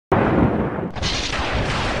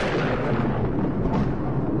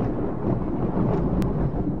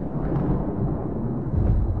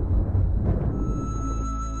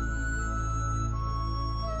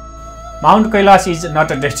Mount Kailash is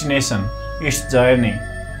not a destination, it's a journey.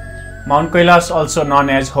 Mount Kailash, also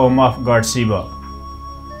known as home of God Shiva.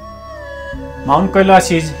 Mount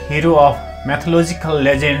Kailash is hero of mythological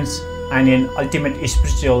legends and an ultimate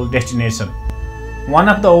spiritual destination. One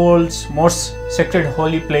of the world's most sacred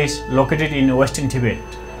holy place located in western Tibet.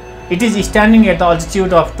 It is standing at the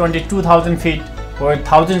altitude of 22,000 feet, where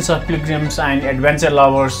thousands of pilgrims and adventure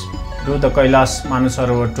lovers do the Kailash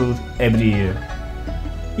Mansarovar tour every year.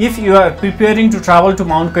 If you are preparing to travel to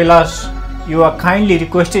Mount Kailash, you are kindly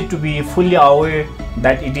requested to be fully aware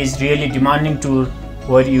that it is really demanding tour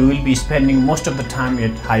where you will be spending most of the time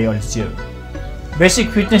at high altitude. Basic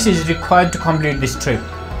fitness is required to complete this trip.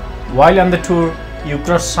 While on the tour, you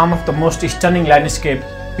cross some of the most stunning landscape,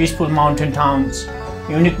 peaceful mountain towns,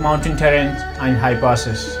 unique mountain terrains and high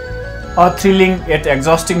passes. A thrilling yet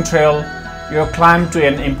exhausting trail, you climb to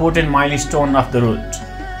an important milestone of the route.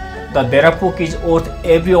 The Derapukh is worth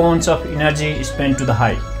every ounce of energy spent to the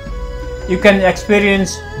hike. You can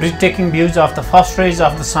experience breathtaking views of the first rays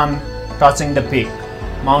of the sun touching the peak,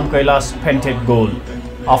 Mount Kailash painted gold,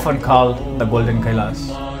 often called the Golden Kailash.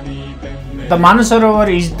 The Mansarovar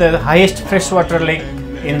is the highest freshwater lake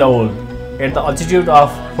in the world, at the altitude of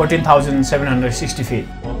 14,760 feet,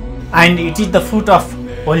 and it is the foot of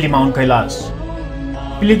holy Mount Kailash.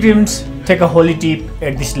 Pilgrims take a holy dip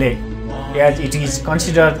at this lake, as it is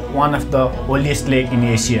considered one of the holiest lakes in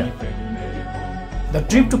Asia. The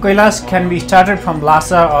trip to Kailash can be started from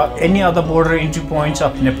Lhasa or any other border entry points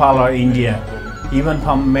of Nepal or India, even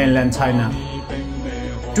from mainland China.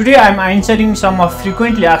 Today I am answering some of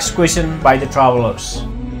frequently asked questions by the travelers.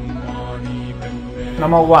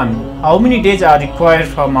 Number 1. How many days are required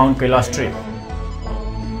for Mount Kailash trip?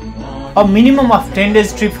 A minimum of 10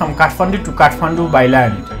 days trip from Kathmandu to Kathmandu by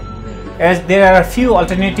land, as there are a few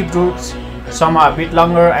alternative routes, some are a bit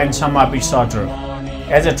longer and some are a bit shorter.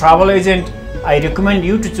 As a travel agent, I recommend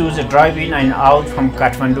you to choose a drive in and out from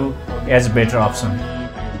Kathmandu as a better option.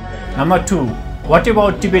 Number 2. What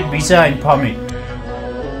about Tibet visa and permit?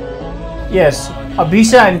 Yes, a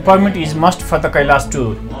visa and permit is must for the Kailash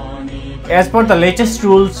tour. As per the latest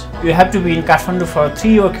rules, you have to be in Kathmandu for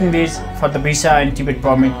 3 working days for the visa and Tibet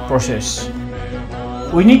permit process.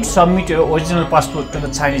 We need to submit your original passport to the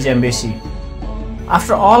Chinese embassy.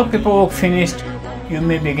 After all paperwork finished, you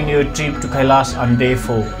may begin your trip to Kailash on day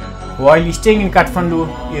 4. While staying in Kathmandu,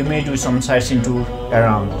 you may do some sightseeing tour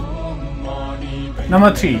around.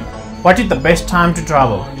 Number 3. What is the best time to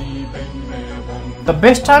travel? The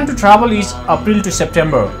best time to travel is April to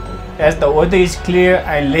September, as the weather is clear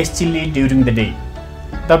and less chilly during the day.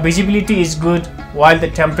 The visibility is good while the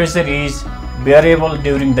temperature is bearable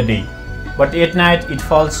during the day, but at night it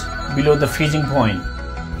falls below the freezing point.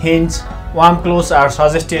 Hence, warm clothes are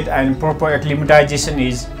suggested and proper acclimatization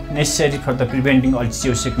is necessary for the preventing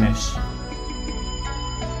altitude sickness.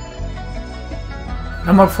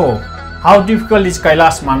 Number 4. How difficult is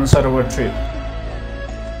Kailash Mansarovar trip?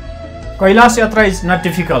 Kailash Yatra is not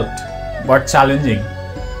difficult but challenging.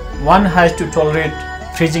 One has to tolerate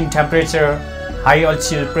freezing temperature, high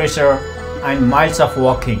altitude pressure and miles of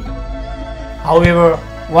walking. However,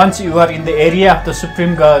 once you are in the area of the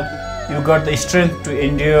Supreme God, you got the strength to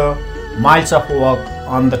endure miles of walk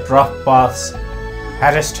on the rough paths,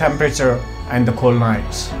 harassed temperature and the cold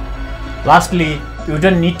nights. Lastly, you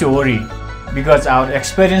don't need to worry because our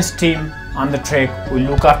experienced team on the trek will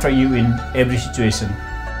look after you in every situation.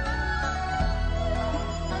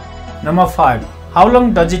 Number 5. How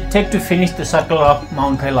long does it take to finish the circle of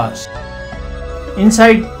Mount Kailash?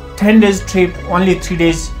 Inside 10 days trip, only 3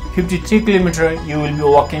 days, 53 km you will be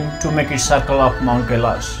walking to make it circle of Mount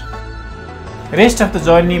Kailash. Rest of the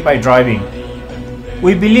journey by driving.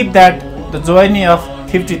 We believe that the journey of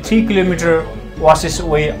 53 km washes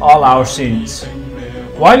away all our sins.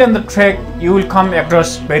 While on the trek, you will come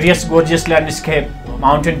across various gorgeous landscape,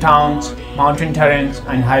 mountain towns, mountain terrains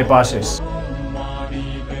and high passes.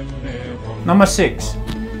 Number 6.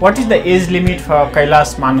 What is the age limit for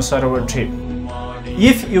Kailash Mansarovar trip?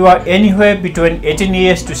 If you are anywhere between 18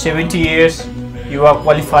 years to 70 years, you are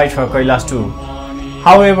qualified for Kailash tour.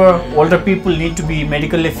 However, older people need to be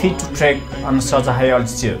medically fit to trek on such a high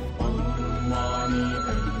altitude.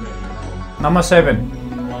 Number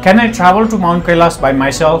 7. Can I travel to Mount Kailash by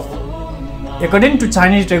myself? According to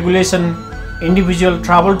Chinese regulation, individual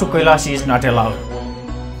travel to Kailash is not allowed.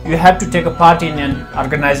 You have to take a part in an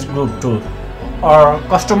organized group tour or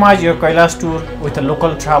customize your Kailash tour with a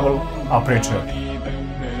local travel operator.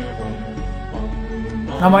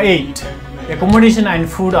 Number 8. Accommodation and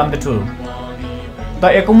food on the tour.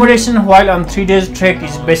 The accommodation while on 3 days trek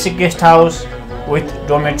is basic guest house with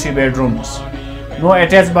dormitory bedrooms. No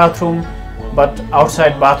attached bathroom, but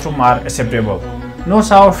outside bathroom are acceptable. No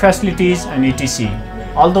shower facilities and etc.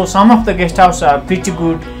 Although some of the guest houses are pretty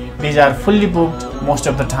good, these are fully booked most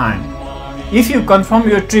of the time. If you confirm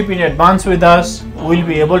your trip in advance with us, we will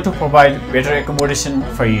be able to provide better accommodation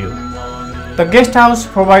for you. The guest house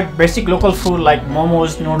provides basic local food like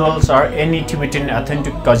momos, noodles or any Tibetan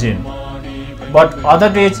authentic cuisine. But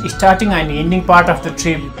other days starting and ending part of the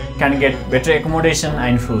trip can get better accommodation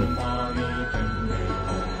and food.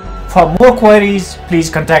 For more queries, please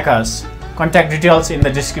contact us. Contact details in the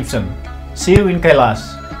description. See you in Kailash.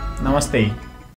 Namaste.